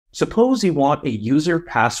Suppose you want a user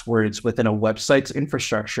passwords within a website's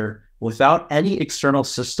infrastructure without any external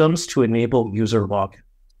systems to enable user login.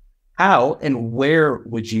 How and where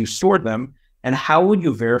would you store them? And how would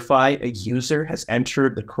you verify a user has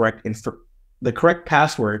entered the correct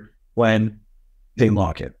password when they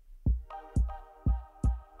log in?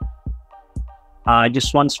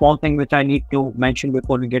 Just one small thing which I need to mention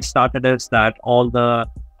before we get started is that all the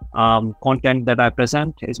content that I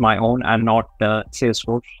present is my own and not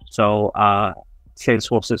Salesforce. So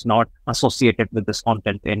Salesforce is not associated with this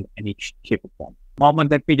content in any shape or form.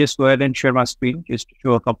 Mohammed, let me just go ahead and share my screen just to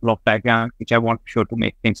show a couple of diagrams which I want to show to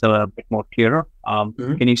make things a bit more clearer.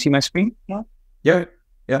 Can you see my screen? Yeah.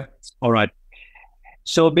 All right.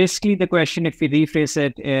 So basically the question, if we rephrase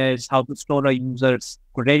it, is how to store a user's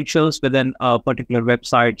credentials within a particular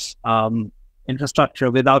website's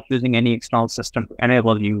infrastructure without using any external system to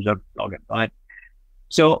enable user login, right?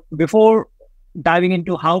 So before diving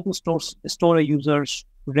into how to store a user's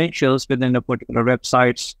credentials within a particular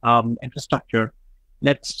website's infrastructure,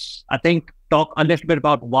 let's, I think, talk a little bit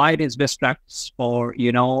about why it is best practice for,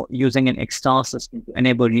 using an external system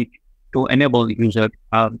to enable user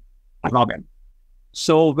login.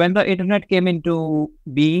 So when the internet came into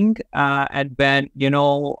being, and when,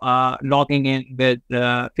 logging in with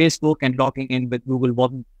Facebook and logging in with Google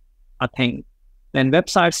wasn't a thing, then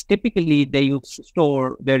websites typically, they used to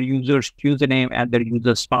store their users' username and their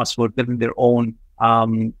users' password within their own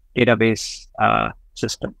database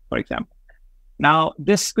system, for example. Now,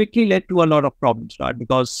 this quickly led to a lot of problems, right?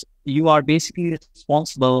 Because you are basically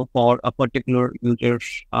responsible for a particular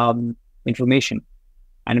user's information.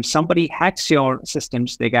 And if somebody hacks your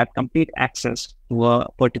systems, they get complete access to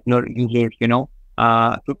a particular user,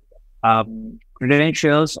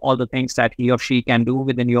 credentials, all the things that he or she can do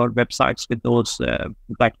within your websites with those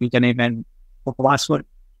like username and password.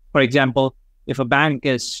 For example, if a bank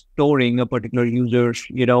is storing a particular user's,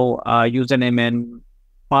 username and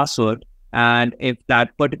password, and if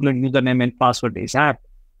that particular username and password is hacked,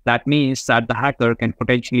 that means that the hacker can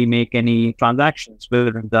potentially make any transactions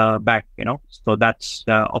within the bank, So that's,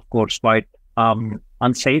 of course, quite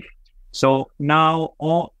unsafe. So now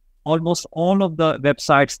almost all of the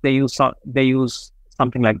websites, they use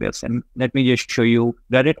something like this. And let me just show you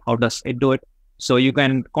Reddit. How does it do it? So you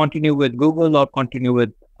can continue with Google or continue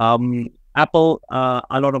with Apple.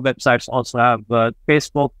 A lot of websites also have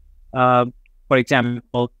Facebook, for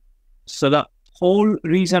example. So the whole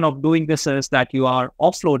reason of doing this is that you are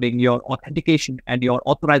offloading your authentication and your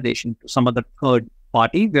authorization to some other third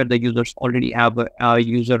party where the users already have a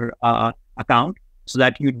user account, so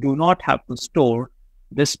that you do not have to store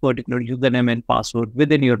this particular username and password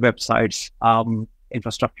within your website's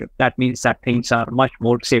infrastructure. That means that things are much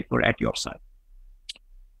more safer at your side.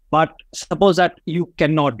 But suppose that you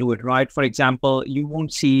cannot do it, right? For example, you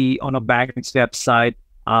won't see on a bank's website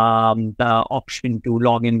the option to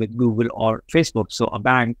log in with Google or Facebook. So a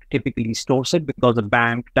bank typically stores it because a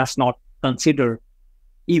bank does not consider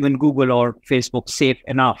even Google or Facebook safe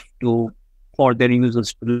enough for their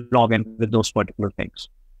users to log in with those particular things.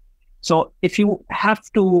 So if you have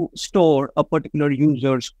to store a particular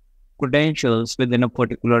user's credentials within a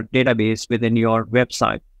particular database within your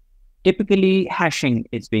website, typically hashing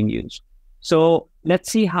is being used. So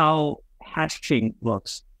let's see how hashing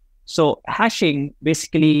works. So hashing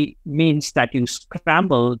basically means that you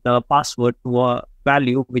scramble the password to a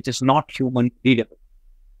value which is not human readable.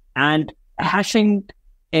 And hashing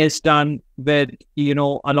is done with, a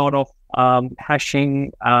lot of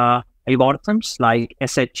hashing algorithms like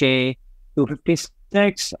SHA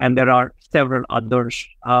 256, and there are several others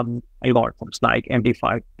algorithms like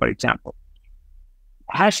MD5, for example.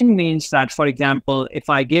 Hashing means that, for example, if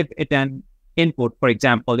I give it an input, for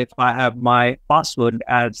example, if I have my password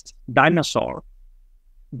as dinosaur,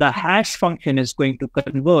 the hash function is going to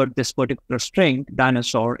convert this particular string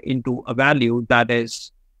dinosaur into a value that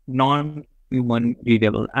is non-human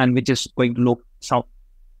readable, and which is going to look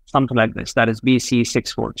something like this. That is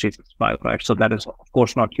BC64365, right? So that is, of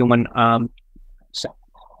course, not human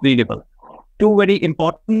readable. Two very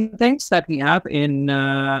important things that we have in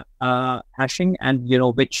hashing, and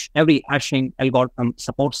which every hashing algorithm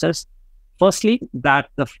supports is, firstly, that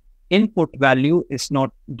the input value is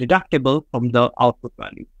not deductible from the output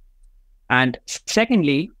value. And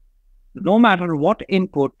secondly, no matter what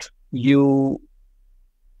input you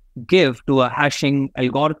give to a hashing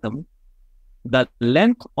algorithm, the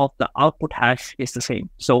length of the output hash is the same.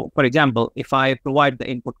 So, for example, if I provide the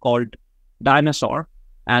input called dinosaur,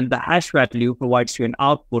 and the hash value provides you an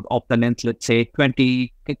output of the length, let's say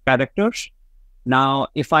 20 characters. Now,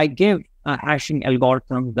 if I give a hashing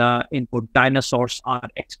algorithm the input dinosaurs are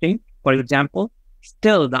extinct, for example,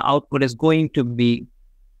 still the output is going to be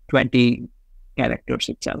 20 characters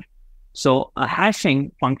itself. So a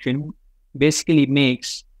hashing function basically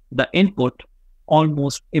makes the input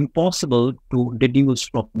almost impossible to deduce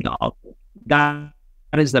from the output. That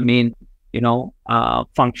is the main,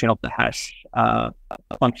 function of the hash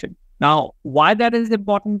function. Now, why that is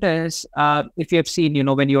important is, if you have seen,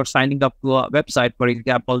 when you're signing up to a website, for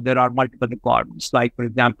example, there are multiple requirements. Like, for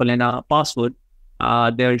example, in a password,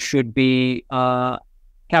 there should be a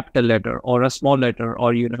capital letter or a small letter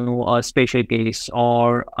or, a special case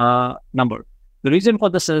or a number. The reason for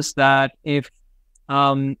this is that if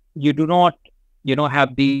you do not,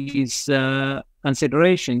 have these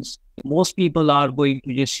considerations, most people are going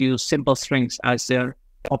to just use simple strings as their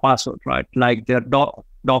password, right? Like their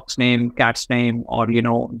dog's name, cat's name, or,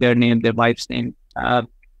 their name, their wife's name,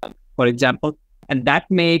 for example. And that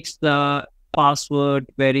makes the password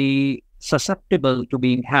very susceptible to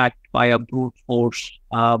being hacked by a brute force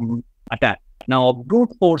attack. Now,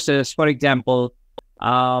 brute forces, for example,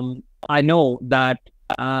 I know that,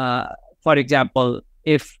 for example,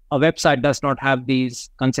 if a website does not have these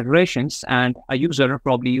considerations and a user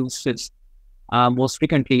probably uses most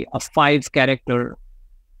frequently a 5-character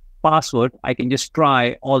password, I can just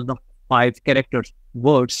try all the 5 characters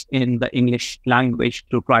words in the English language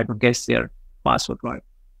to try to guess their password, right?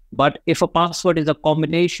 But if a password is a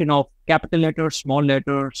combination of capital letters, small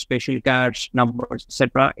letters, special characters, numbers,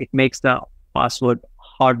 etc., it makes the password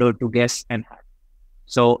harder to guess and hack.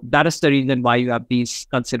 So that is the reason why you have these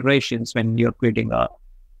considerations when you're creating a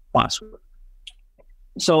password.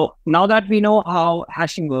 So now that we know how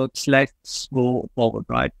hashing works, let's go forward,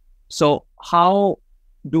 right? So how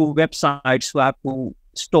do websites who have to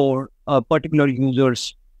store a particular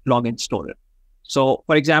user's login store it? So,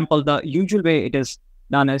 for example, the usual way it is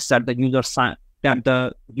done is that the user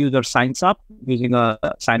signs up using a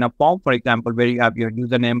sign-up form, for example, where you have your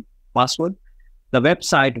username, password. The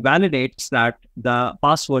website validates that the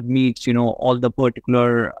password meets, all the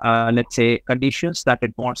particular, let's say, conditions that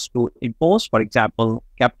it wants to impose. For example,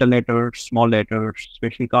 capital letters, small letters,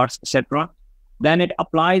 special cards, etc. Then it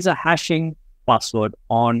applies a hashing password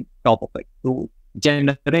on top of it to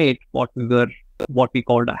generate what we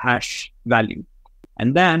called a hash value.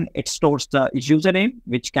 And then it stores the username,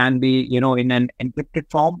 which can be, in an encrypted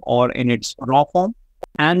form or in its raw form,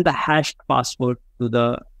 and the hashed password to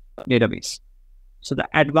the database. So the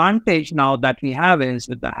advantage now that we have is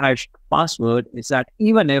with the hashed password is that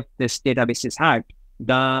even if this database is hacked,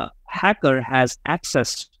 the hacker has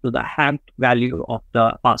access to the hacked value of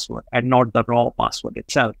the password and not the raw password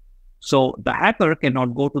itself. So the hacker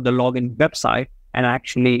cannot go to the login website and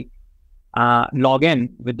actually log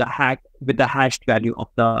in with the hashed value of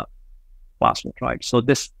the password, right? So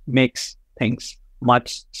this makes things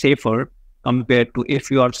much safer compared to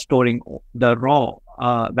if you are storing the raw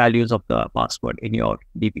values of the password in your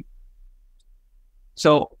DB.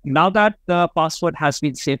 So now that the password has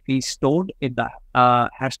been safely stored in the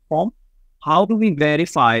hashed form, how do we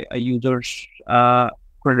verify a user's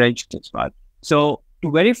credentials, right? So to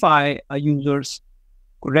verify a user's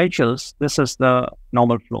credentials, this is the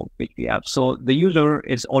normal flow which we have. So the user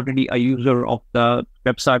is already a user of the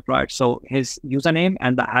website, right? So his username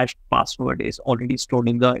and the hashed password is already stored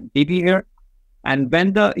in the DB here. And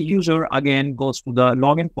when the user again goes to the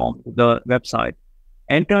login form to the website,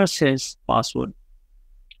 enters his password,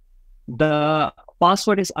 the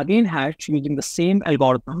password is again hashed using the same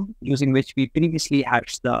algorithm using which we previously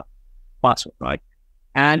hashed the password, right?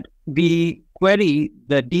 And we query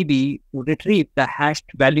the DB to retrieve the hashed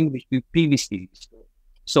value which we previously stored.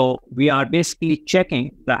 So we are basically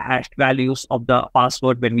checking the hashed values of the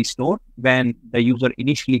password when the user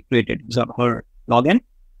initially created his or her login,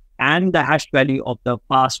 and the hashed value of the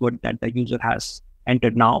password that the user has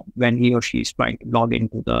entered now when he or she is trying to log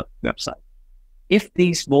into the website. If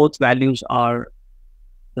these both values are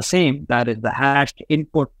the same, that is the hashed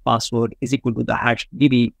input password is equal to the hashed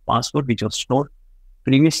DB password which was stored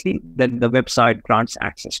previously, then the website grants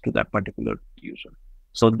access to that particular user.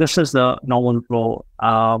 So this is the normal flow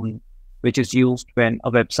which is used when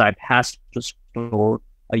a website has to store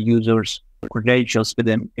a user's credentials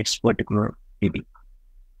within its particular DB.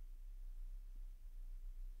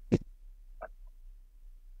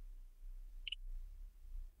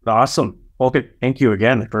 Awesome. Okay, thank you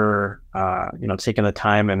again for taking the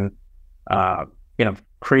time and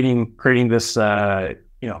creating this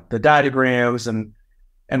the diagrams and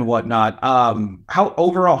whatnot.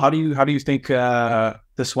 How do you think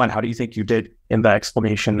this went? How do you think you did in the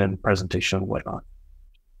explanation and presentation and whatnot?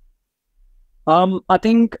 I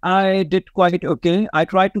think I did quite okay. I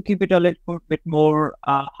tried to keep it a little bit more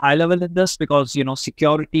high level in this because,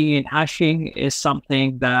 security and hashing is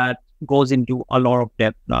something that goes into a lot of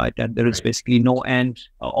depth, right? And there is Right. basically no end,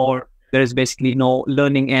 or there is basically no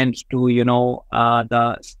learning end to,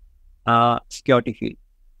 the security field.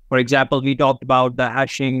 For example, we talked about the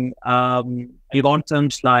hashing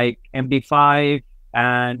algorithms like MD5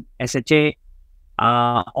 and SHA.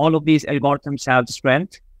 All of these algorithms have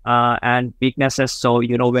strength and weaknesses. So,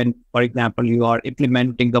 when, for example, you are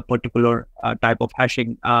implementing a particular type of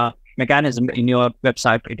hashing mechanism in your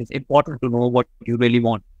website, it is important to know what you really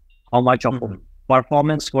want, how much of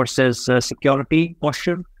performance versus security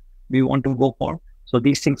posture we want to go for. So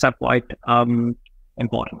these things are quite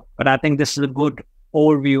important. But I think this is a good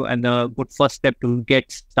overview and a good first step to get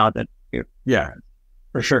started here. Yeah,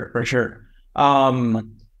 for sure, for sure.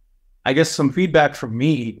 I guess some feedback from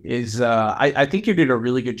me is I think you did a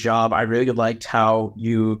really good job. I really liked how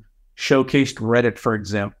you showcased Reddit, for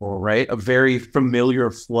example, right? A very familiar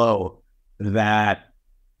flow that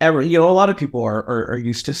a lot of people are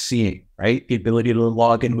used to seeing, right? The ability to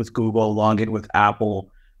log in with Google, log in with Apple,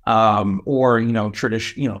 or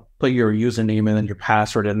put your username and then your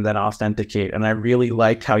password and then authenticate. And I really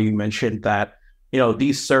liked how you mentioned that,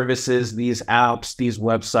 these services, these apps, these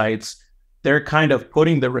websites, they're kind of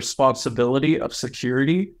putting the responsibility of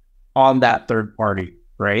security on that third party,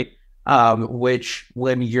 right? Which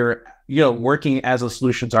when you're, working as a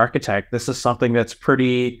solutions architect, this is something that's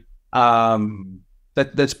pretty,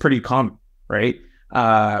 that's pretty common, right?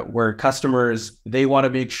 Where customers, they want to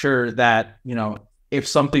make sure that, if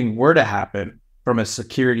something were to happen from a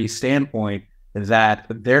security standpoint, that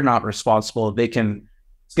they're not responsible. It's going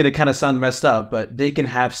to kind of sound messed up, but they can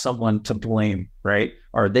have someone to blame, right?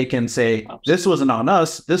 Or they can say, this wasn't on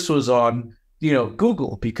us, this was on,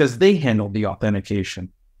 Google, because they handled the authentication,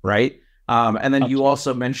 right? And then you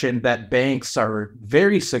also mentioned that banks are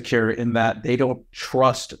very secure in that they don't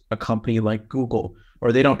trust a company like Google,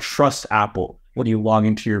 or they don't trust Apple when you log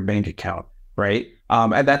into your bank account, right?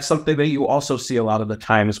 And that's something that you also see a lot of the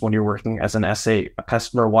times when you're working as an SA. A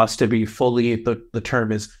customer wants to be fully, the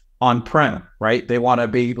term is on-prem, right? They want to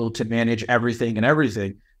be able to manage everything and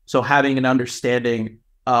everything. So having an understanding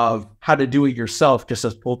of how to do it yourself, just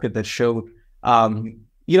as Pulkit that showed,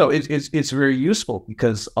 it's very useful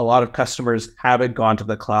because a lot of customers haven't gone to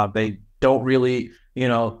the cloud. They don't really,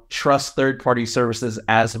 trust third-party services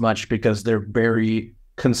as much because they're very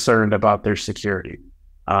concerned about their security.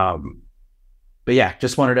 But yeah,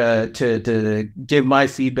 just wanted to give my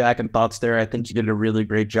feedback and thoughts there. I think you did a really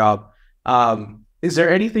great job. Is there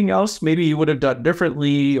anything else maybe you would have done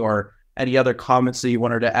differently, or any other comments that you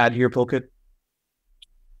wanted to add here, Pulkit?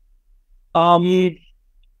 I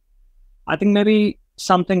think maybe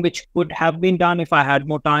something which could have been done if I had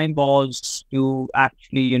more time was to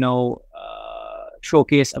actually,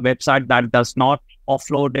 showcase a website that does not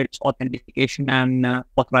offload its authentication and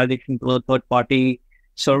authorization to a third-party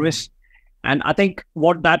service. And I think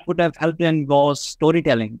what that would have helped in was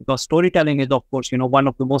storytelling, because storytelling is, of course, one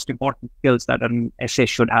of the most important skills that an SA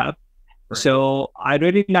should have. Right. So I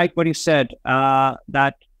really like what you said,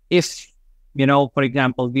 that if, for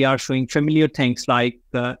example, we are showing familiar things like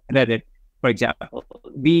Reddit, for example,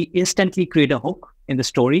 we instantly create a hook in the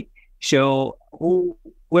story. So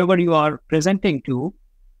whoever you are presenting to,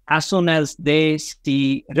 as soon as they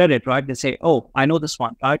see Reddit, right, they say, oh, I know this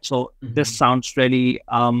one, right? So this sounds really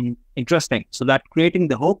interesting. So that creating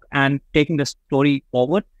the hook and taking the story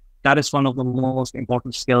forward, that is one of the most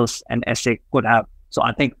important skills an SA could have. So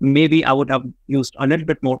I think maybe I would have used a little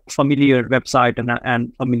bit more familiar website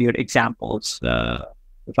and familiar examples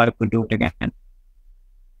if I could do it again.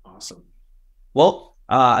 Awesome. Well,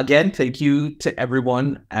 again, thank you to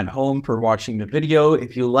everyone at home for watching the video.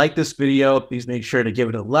 If you like this video, please make sure to give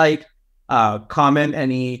it a like, comment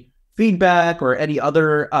any feedback or any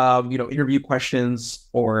other, interview questions,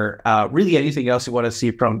 or really anything else you want to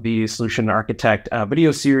see from the Solution Architect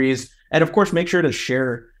video series. And of course, make sure to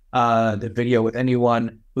share the video with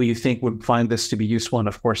anyone who you think would find this to be useful. And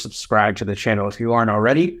of course, subscribe to the channel if you aren't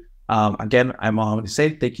already. Again, I'm Mohammed to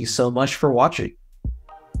say thank you so much for watching.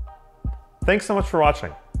 Thanks so much for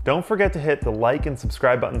watching. Don't forget to hit the like and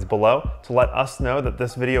subscribe buttons below to let us know that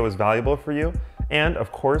this video was valuable for you. And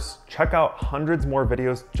of course, check out hundreds more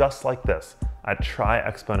videos just like this at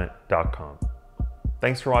tryexponent.com.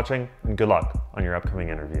 Thanks for watching and good luck on your upcoming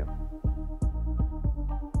interview.